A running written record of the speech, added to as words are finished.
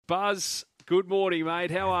Buzz, good morning,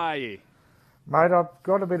 mate. How are you? Mate, I've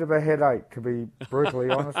got a bit of a headache, to be brutally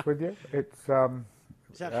honest with you. It's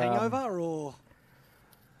Is that hangover or?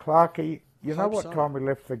 Clarkie, you know Hope what so. time we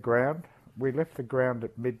left the ground? We left the ground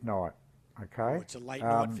at midnight, okay? Oh, it's a late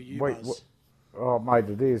night for you, Buzz. Oh, mate,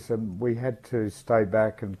 it is. And we had to stay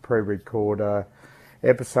back and pre-record a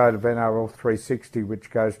episode of NRL 360, which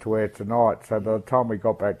goes to air tonight. So by the time we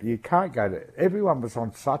got back, you can't go to... Everyone was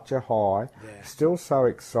on such a high, still so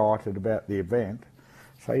excited about the event.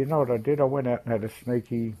 So you know what I did? I went out and had a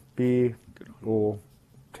sneaky beer or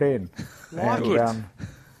 10. And,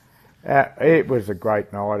 it was a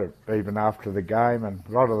great night, even after the game, and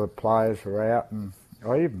a lot of the players were out, and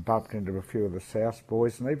I even bumped into a few of the South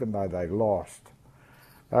boys, and even though they lost,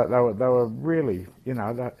 they were really,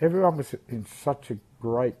 everyone was in such a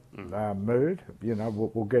great mood.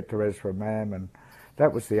 We'll get to Ezra Mam, and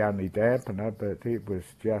that was the only dampener, but it was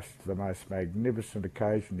just the most magnificent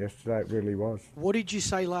occasion yesterday. It really was. What did you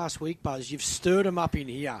say last week, Buzz? You've stirred them up in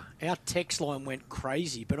here. Our text line went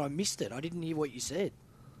crazy, but I missed it. I didn't hear what you said.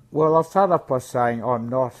 Well, I'll start off by saying I'm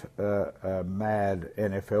not a mad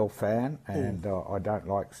NFL fan, and I don't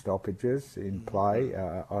like stoppages in play.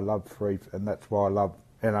 I love free, and that's why I love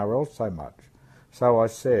NRL so much. So I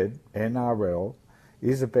said NRL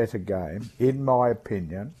is a better game, in my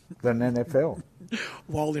opinion, than NFL.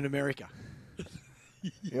 While in America.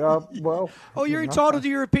 Yeah, well... Oh, you're entitled to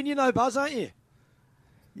your opinion, though, Buzz, aren't you?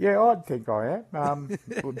 Yeah, I think I am.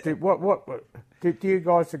 Do you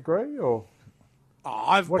guys agree, or...?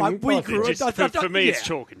 For me, it's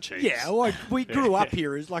chalk and cheese. Yeah, we grew up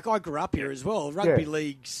here. I grew up here as well. Rugby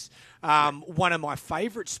league's one of my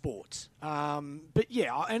favourite sports. But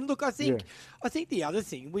yeah, and look, I think the other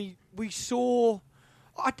thing we saw,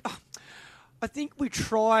 I think we're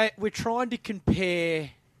trying to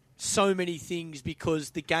compare so many things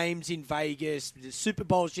because the game's in Vegas, the Super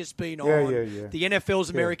Bowl's just been on, the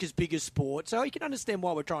NFL's America's biggest sport. So you can understand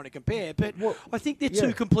why we're trying to compare, but I think they're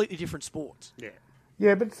two completely different sports. Yeah.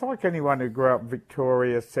 Yeah, but it's like anyone who grew up in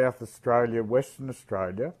Victoria, South Australia, Western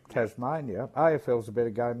Australia, Tasmania. AFL's a better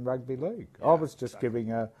game than rugby league. Yeah, I was just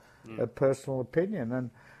giving a personal opinion. And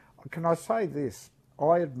can I say this?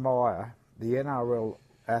 I admire the NRL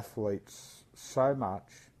athletes so much.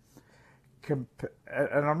 And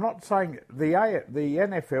I'm not saying the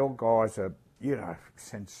NFL guys are,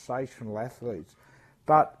 sensational athletes,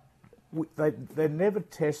 but they're never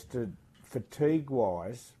tested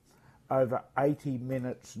fatigue-wise over 80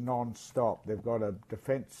 minutes non-stop. They've got a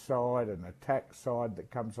defence side, an attack side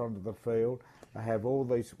that comes onto the field. They have all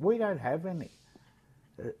these. We don't have any.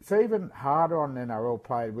 It's even harder on NRL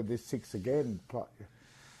players with this 6 again.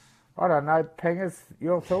 I don't know, Pengers,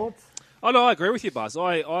 your thoughts? Oh, no, I agree with you, Buzz.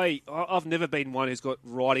 I've never been one who's got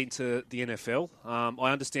right into the NFL.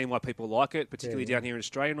 I understand why people like it, particularly down here in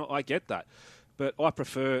Australia, and I get that. But I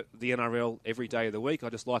prefer the NRL every day of the week. I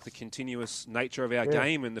just like the continuous nature of our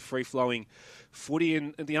game and the free-flowing footy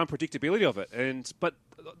and the unpredictability of it. But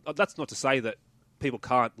that's not to say that people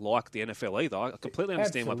can't like the NFL either. I completely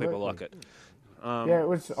understand why people like it. It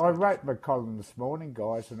was. I wrote my column this morning,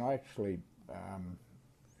 guys, and I actually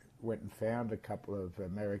went and found a couple of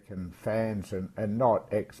American fans and not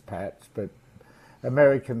expats, but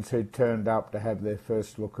Americans who turned up to have their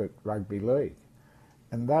first look at rugby league.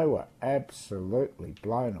 And they were absolutely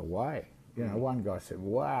blown away. One guy said,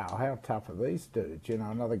 "Wow, how tough are these dudes?"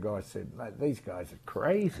 Another guy said, "Mate, these guys are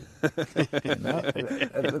crazy."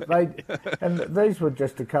 And these were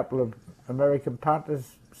just a couple of American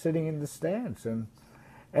punters sitting in the stands, and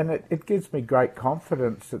it gives me great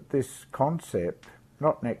confidence that this concept,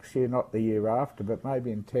 not next year, not the year after, but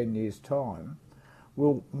maybe in 10 years' time,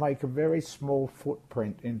 will make a very small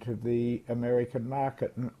footprint into the American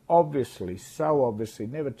market. And obviously,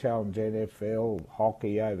 never challenge NFL,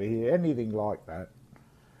 hockey over here, anything like that.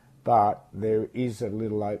 But there is a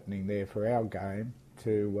little opening there for our game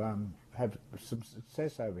to have some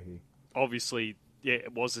success over here. Obviously,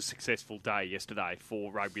 it was a successful day yesterday for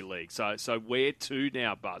rugby league. So where to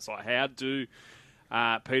now, Buzz? Like, how do...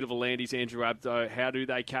 Peter V'landys, Andrew Abdo, how do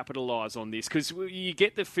they capitalise on this? Because you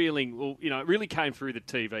get the feeling, it really came through the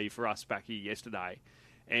TV for us back here yesterday,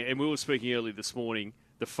 and we were speaking earlier this morning,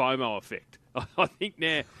 the FOMO effect. I think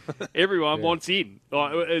now everyone wants in.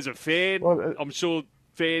 As a fan, I'm sure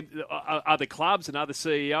other clubs and other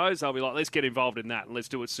CEOs, they'll be like, let's get involved in that and let's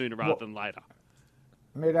do it sooner rather than later.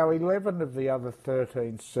 Meadow, 11 of the other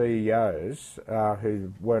 13 CEOs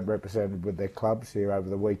who weren't represented with their clubs here over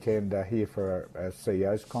the weekend are here for a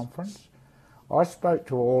CEOs conference. I spoke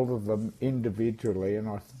to all of them individually,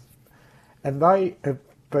 and they have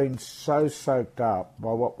been so soaked up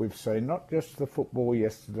by what we've seen, not just the football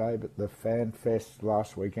yesterday, but the Fan Fest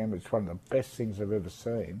last weekend, which is one of the best things I've ever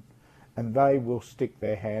seen, and they will stick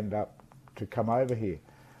their hand up to come over here.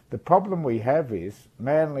 The problem we have is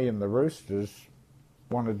Manly and the Roosters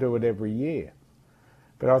want to do it every year.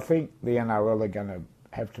 But I think the NRL are going to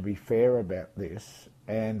have to be fair about this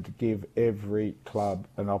and give every club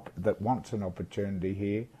that wants an opportunity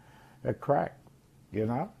here a crack, you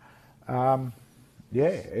know.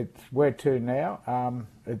 It's where to now.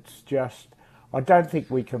 It's just, I don't think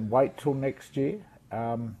we can wait till next year.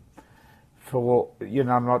 I'm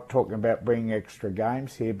not talking about bringing extra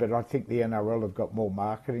games here, but I think the NRL have got more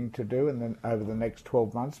marketing to do and then over the next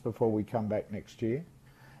 12 months before we come back next year.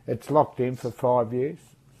 It's locked in for 5 years.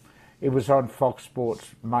 It was on Fox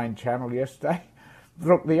Sports main channel yesterday.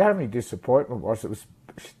 Look, the only disappointment was it was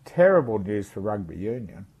terrible news for rugby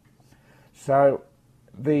union. So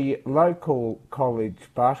the local college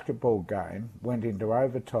basketball game went into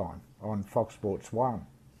overtime on Fox Sports 1.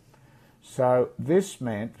 So this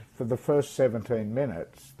meant for the first 17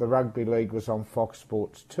 minutes, the rugby league was on Fox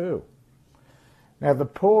Sports 2. Now the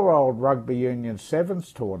poor old rugby union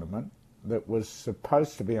sevens tournament that was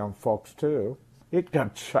supposed to be on Fox 2, it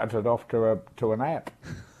got shutted off to an app.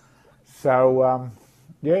 So,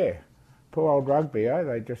 poor old rugby,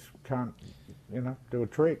 They just can't, do a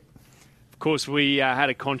trick. Of course, we had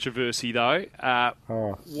a controversy, though.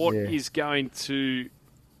 What is going to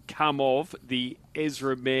come of the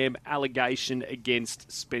Ezra Mam allegation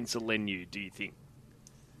against Spencer Leniu, do you think?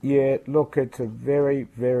 Yeah, look, it's a very,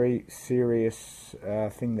 very serious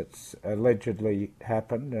thing that's allegedly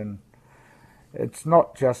happened, and it's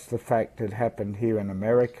not just the fact it happened here in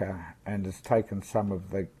America and has taken some of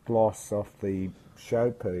the gloss off the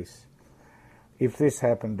showpiece. If this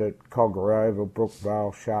happened at Cogra Oval,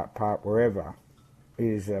 Brookvale, Sharp Park, wherever, it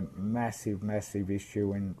is a massive, massive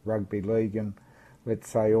issue in rugby league and, let's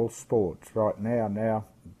say, all sports right now. Now,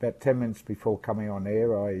 about 10 minutes before coming on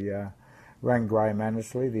air, I rang Graham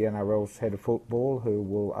Annesley, the NRL's head of football, who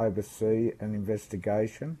will oversee an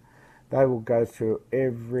investigation. They will go through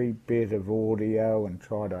every bit of audio and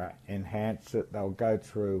try to enhance it. They'll go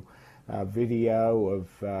through video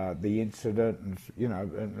of the incident and,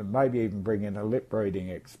 and maybe even bring in a lip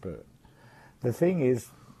reading expert. The thing is,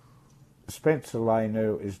 Spencer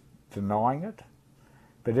Leniu is denying it,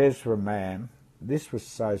 but Ezra Mam, this was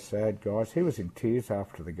so sad, guys. He was in tears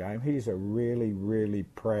after the game. He's a really, really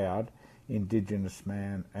proud Indigenous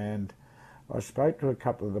man, and I spoke to a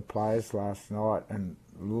couple of the players last night, and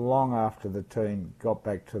long after the team got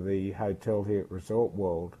back to the hotel here at Resort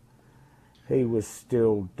World, he was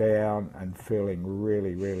still down and feeling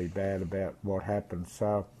really, really bad about what happened.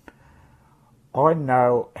 So I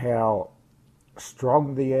know how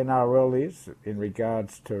strong the NRL is in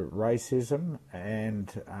regards to racism,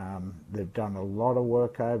 and they've done a lot of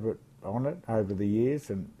work on it over the years,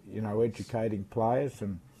 and educating players,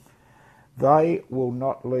 and they will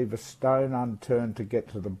not leave a stone unturned to get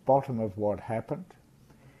to the bottom of what happened.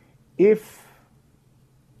 If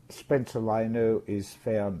Spencer Leniu is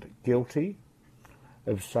found guilty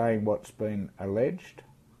of saying what's been alleged,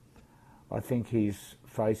 I think he's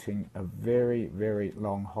facing a very, very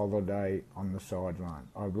long holiday on the sideline.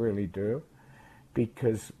 I really do,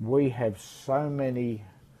 because we have so many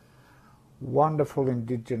wonderful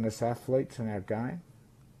Indigenous athletes in our game,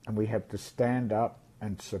 and we have to stand up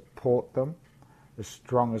and support them as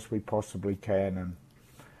strong as we possibly can.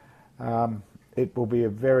 And it will be a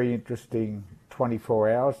very interesting 24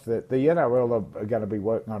 hours. The NRL are going to be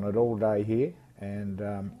working on it all day here, and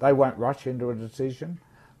they won't rush into a decision.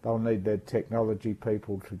 They'll need their technology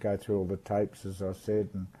people to go through all the tapes, as I said,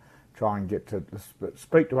 and try and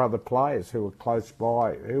speak to other players who were close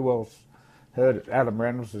by. Who else heard it? Adam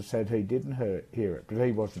Reynolds has said he didn't hear it, but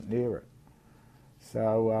he wasn't near it.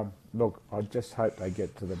 So, look, I just hope they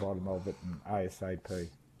get to the bottom of it ASAP.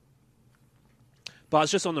 But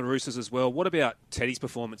it's just on the Roosters as well. What about Teddy's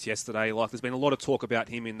performance yesterday? Like, there's been a lot of talk about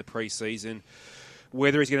him in the pre-season,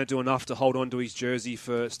 whether he's going to do enough to hold on to his jersey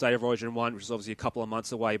for State of Origin 1, which is obviously a couple of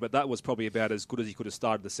months away, but that was probably about as good as he could have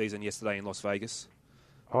started the season yesterday in Las Vegas.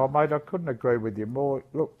 Oh, mate, I couldn't agree with you more.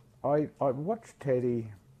 Look, I watched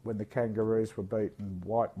Teddy when the Kangaroos were beaten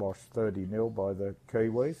whitewashed 30-0 by the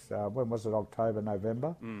Kiwis. When was it? October,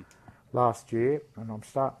 November? Last year, and I'm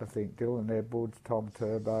starting to think Dylan Edwards, Tom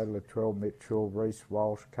Turbo, Latrell Mitchell, Reece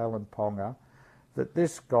Walsh, Callan Ponga, that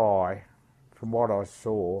this guy, from what I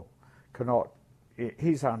saw,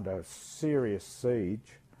 he's under serious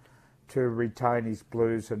siege to retain his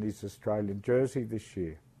Blues and his Australian jersey this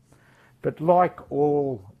year. But like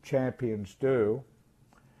all champions do,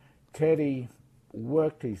 Teddy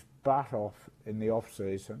worked his butt off in the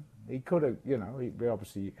off-season. He could have, he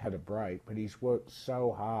obviously had a break, but he's worked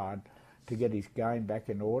so hard to get his game back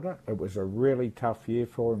in order. It was a really tough year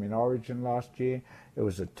for him in Origin last year. It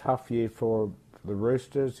was a tough year for the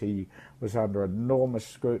Roosters. He was under enormous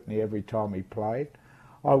scrutiny every time he played.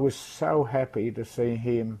 I was so happy to see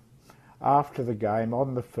him after the game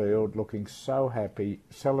on the field, looking so happy,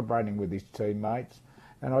 celebrating with his teammates.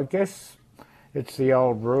 And I guess it's the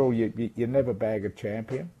old rule, you never bag a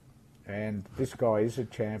champion, and this guy is a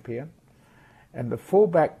champion. And the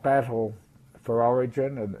fullback battle for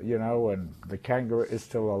Origin, and the Kangaroo is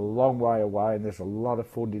still a long way away, and there's a lot of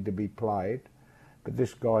footy to be played. But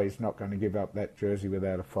this guy is not going to give up that jersey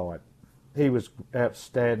without a fight. He was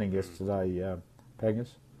outstanding yesterday,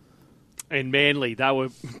 Pangers. And Manly, they were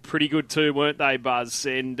pretty good too, weren't they, Buzz?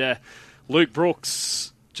 And Luke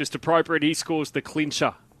Brooks, just appropriate, he scores the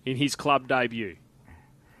clincher in his club debut.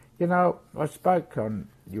 I spoke on,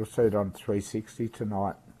 you'll see it on 360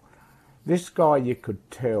 tonight. This guy, you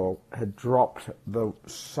could tell, had dropped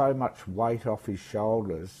so much weight off his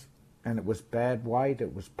shoulders, and it was bad weight,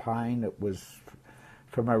 it was pain, it was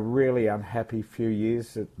from a really unhappy few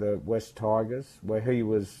years at the West Tigers, where he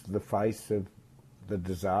was the face of the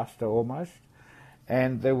disaster almost.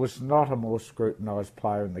 And there was not a more scrutinised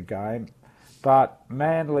player in the game. But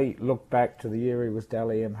Manly looked back to the year he was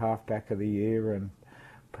Dally M halfback of the year and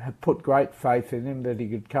put great faith in him that he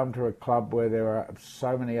could come to a club where there are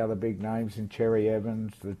so many other big names in Cherry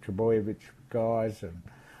Evans, the Trebojevic guys, and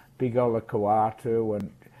Big Ola Kawatu,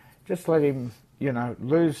 and just let him,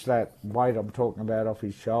 lose that weight I'm talking about off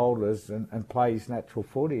his shoulders and play his natural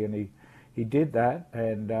footy. And he did that,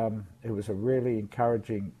 and it was a really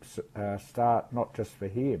encouraging start, not just for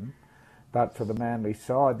him, but for the Manly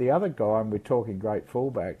side. The other guy, and we're talking great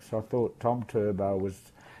fullbacks, I thought Tom Turbo was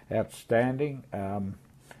outstanding.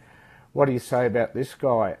 What do you say about this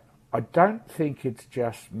guy? I don't think it's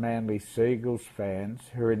just Manly Seagulls fans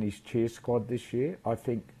who are in his cheer squad this year. I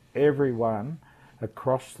think everyone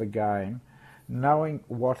across the game, knowing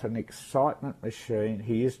what an excitement machine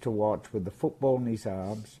he is to watch with the football in his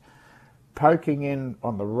arms, poking in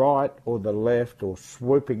on the right or the left, or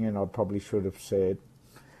swooping in, I probably should have said.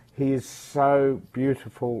 He is so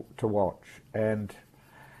beautiful to watch, and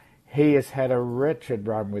he has had a wretched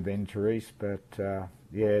run with injuries, but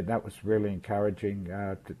that was really encouraging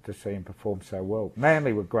to see him perform so well.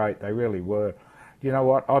 Manly were great, they really were. You know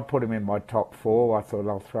what, I put him in my top four. I thought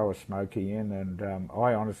I'll throw a Smoky in, and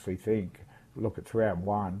I honestly think, look, it's round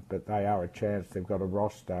one, but they are a chance. They've got a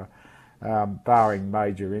roster, barring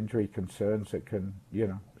major injury concerns, that can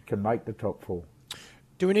make the top four.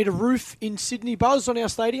 Do we need a roof in Sydney, Buzz, on our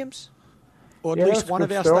stadiums? Or at least one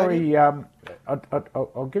of our story. stadiums?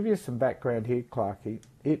 I'll give you some background here, Clarkie.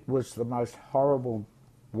 It was the most horrible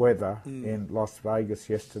weather in Las Vegas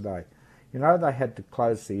yesterday. They had to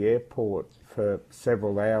close the airport for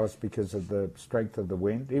several hours because of the strength of the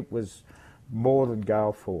wind. It was more than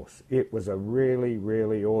gale force. It was a really,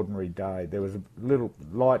 really ordinary day. There was little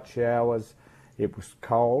light showers. It was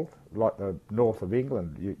cold, like the north of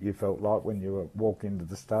England, you felt like when you were walking into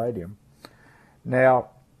the stadium. Now,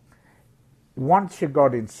 once you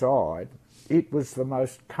got inside, it was the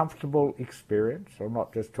most comfortable experience. I'm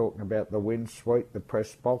not just talking about the wind suite, the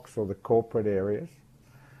press box, or the corporate areas.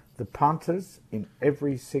 The punters in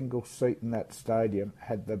every single seat in that stadium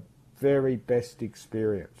had the very best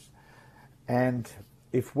experience. And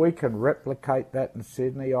if we can replicate that in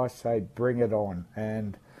Sydney, I say bring it on.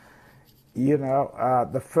 And,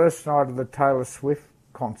 the first night of the Taylor Swift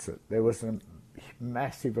concert, there was a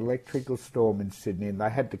massive electrical storm in Sydney, and they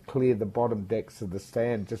had to clear the bottom decks of the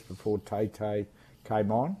stand just before Tay-Tay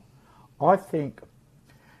came on. I think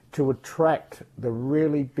to attract the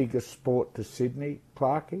really biggest sport to Sydney,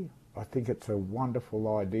 Clarkie, I think it's a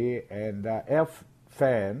wonderful idea, and our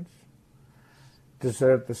fans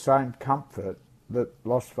deserve the same comfort that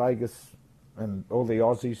Las Vegas and all the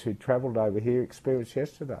Aussies who travelled over here experienced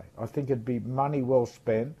yesterday. I think it'd be money well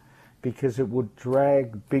spent, because it would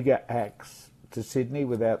drag bigger acts to Sydney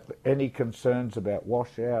without any concerns about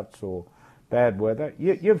washouts or bad weather.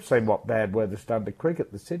 You've seen what bad weather's done to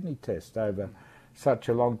cricket, the Sydney Test, over such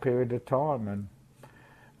a long period of time.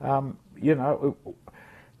 And,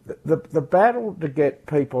 the battle to get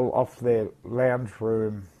people off their lounge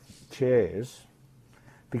room chairs,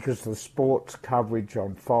 because the sports coverage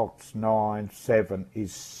on Fox 9, 7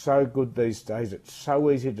 is so good these days. It's so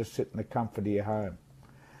easy to sit in the comfort of your home.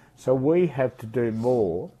 So we have to do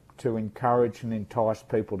more to encourage and entice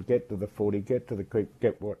people to get to the footy, get to the cricket,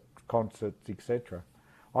 get what concerts, etc.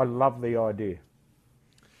 I love the idea.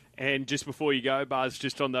 And just before you go, Buzz,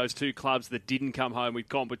 just on those two clubs that didn't come home with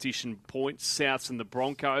competition points, Souths and the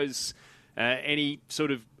Broncos, any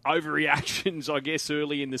sort of overreactions, I guess,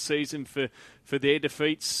 early in the season for their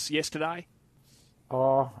defeats yesterday?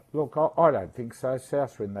 Oh, look, I don't think so.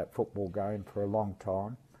 Souths win that football game for a long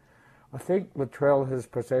time. I think Latrell has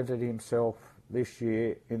presented himself this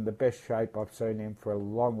year in the best shape I've seen him for a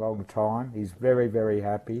long, long time. He's very, very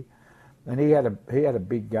happy. And he had a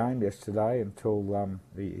big game yesterday until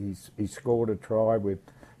he scored a try with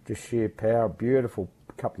just sheer power. Beautiful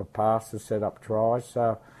couple of passes, set up tries.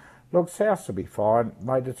 So, look, Souths will be fine.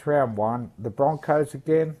 Mate, it's round one. The Broncos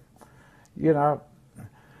again, you know,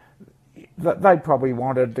 they probably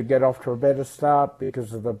wanted to get off to a better start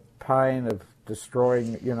because of the pain of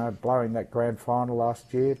destroying, blowing that grand final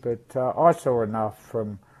last year. But I saw enough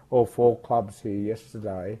from all four clubs here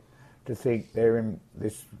yesterday to think they're in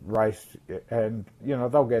this race and,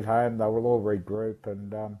 they'll get home, they will all regroup and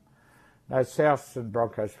no, Souths and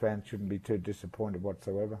Broncos fans shouldn't be too disappointed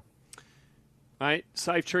whatsoever. Mate,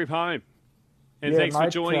 safe trip home. And thanks for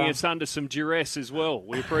joining us under some duress as well.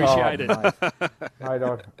 We appreciate it. Mate,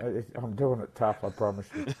 I'm doing it tough, I promise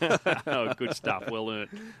you. Oh, good stuff. Well earned.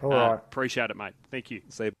 All right. Appreciate it, mate. Thank you.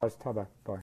 See you. Bye.